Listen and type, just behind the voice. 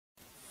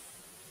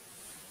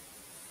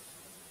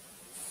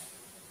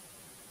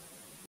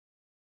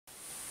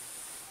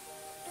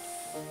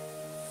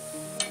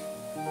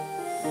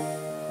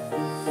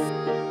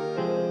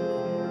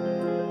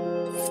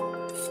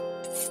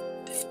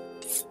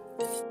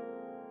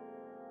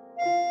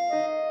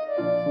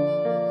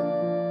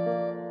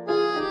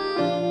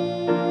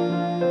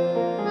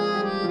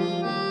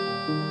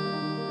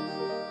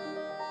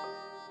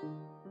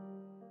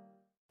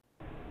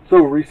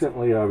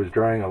recently I was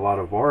drying a lot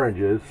of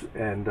oranges,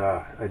 and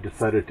I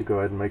decided to go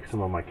ahead and make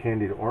some of my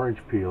candied orange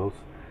peels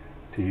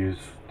to use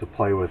to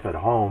play with at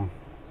home,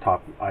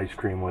 top ice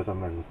cream with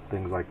them and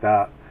things like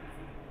that.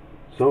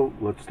 So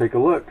let's take a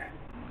look.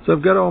 So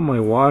I've got all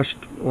my washed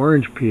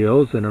orange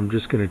peels, and I'm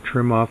just going to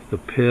trim off the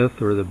pith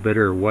or the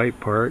bitter white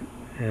part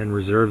and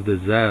reserve the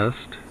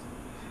zest.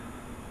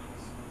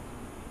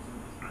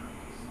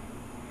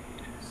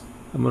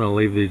 I'm going to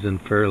leave these in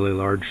fairly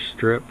large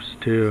strips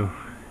too.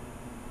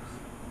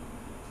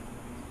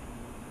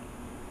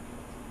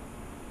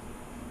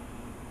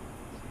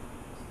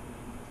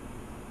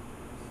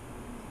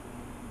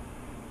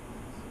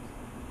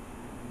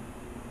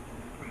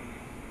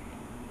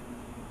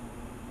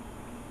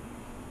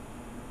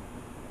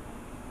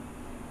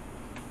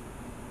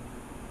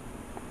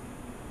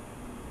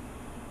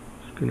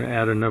 Just going to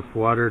add enough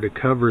water to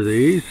cover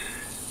these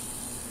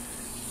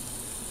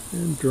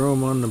and throw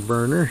them on the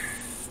burner.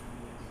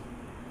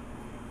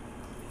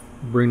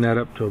 Bring that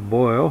up to a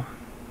boil.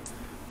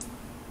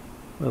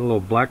 Add a little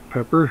black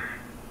pepper,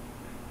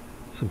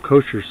 some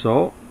kosher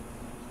salt,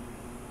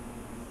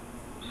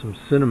 some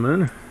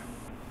cinnamon, a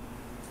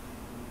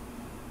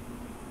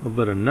little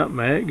bit of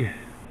nutmeg,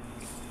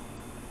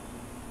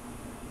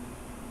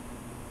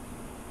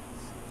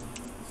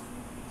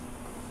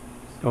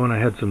 oh, and I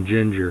had some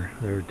ginger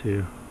there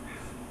too.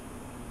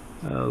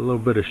 A little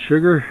bit of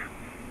sugar.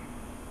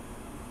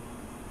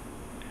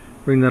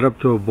 Bring that up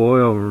to a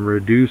boil and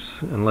reduce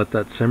and let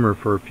that simmer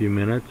for a few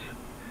minutes.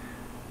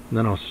 And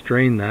then I'll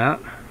strain that.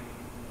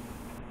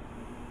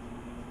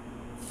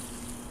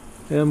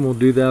 And we'll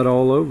do that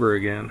all over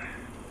again.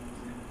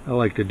 I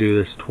like to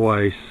do this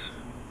twice.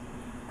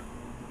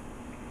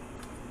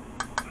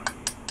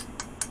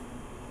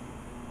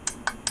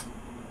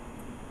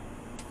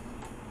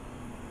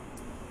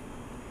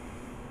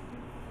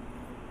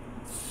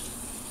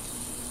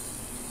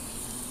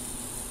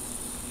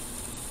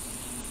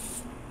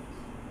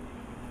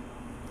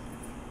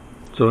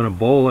 So in a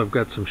bowl I've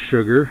got some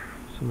sugar,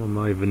 some of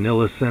my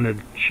vanilla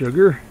scented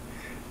sugar,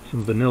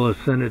 some vanilla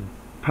scented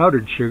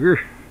powdered sugar.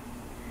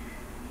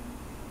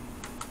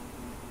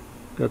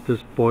 Got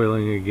this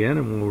boiling again,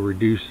 and we'll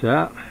reduce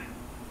that.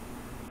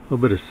 A little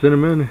bit of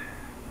cinnamon,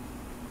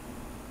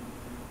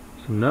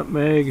 some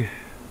nutmeg.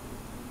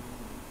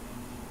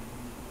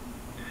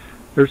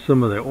 There's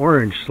some of the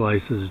orange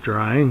slices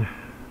drying.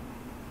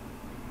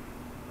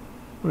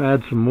 I'm going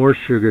to add some more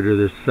sugar to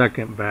this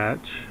second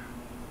batch.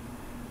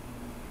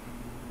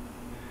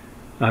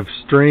 I've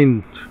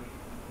strained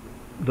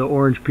the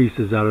orange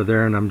pieces out of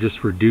there, and I'm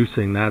just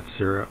reducing that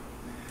syrup.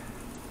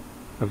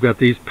 I've got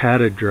these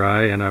patted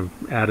dry, and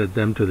I've added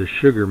them to the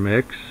sugar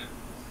mix.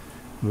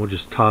 And we'll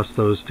just toss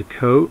those to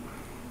coat.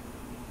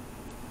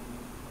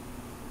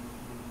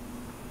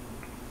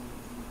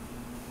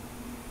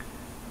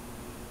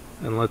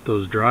 And let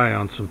those dry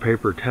on some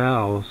paper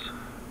towels.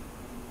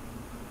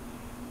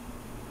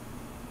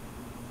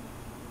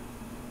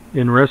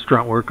 In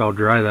restaurant work, I'll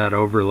dry that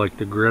over like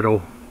the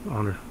griddle,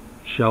 on a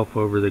shelf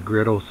over the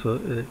griddle,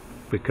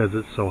 because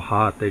it's so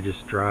hot they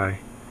just dry.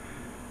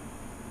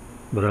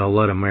 But I'll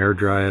let them air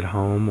dry at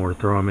home or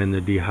throw them in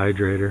the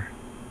dehydrator.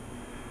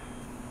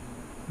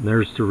 And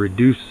there's the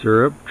reduced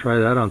syrup. Try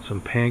that on some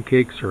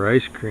pancakes or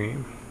ice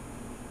cream.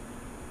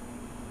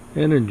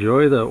 And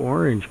enjoy the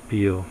orange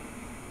peel.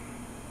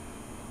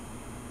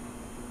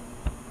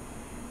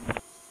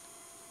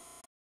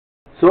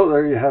 So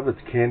there you have it,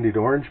 candied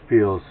orange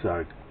peels.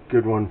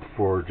 Good one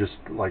for just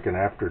like an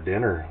after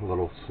dinner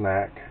little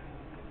snack.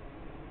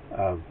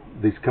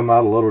 These come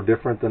out a little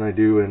different than I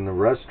do in the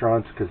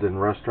restaurants, because in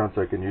restaurants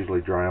I can usually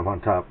dry them on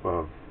top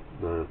of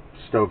the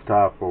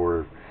stovetop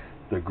or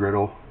the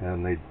griddle,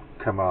 and they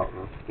come out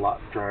a lot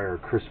drier,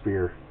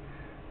 crispier,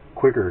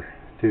 quicker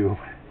too.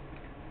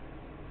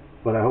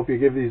 But I hope you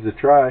give these a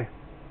try.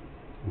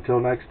 Until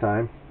next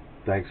time,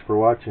 thanks for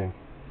watching.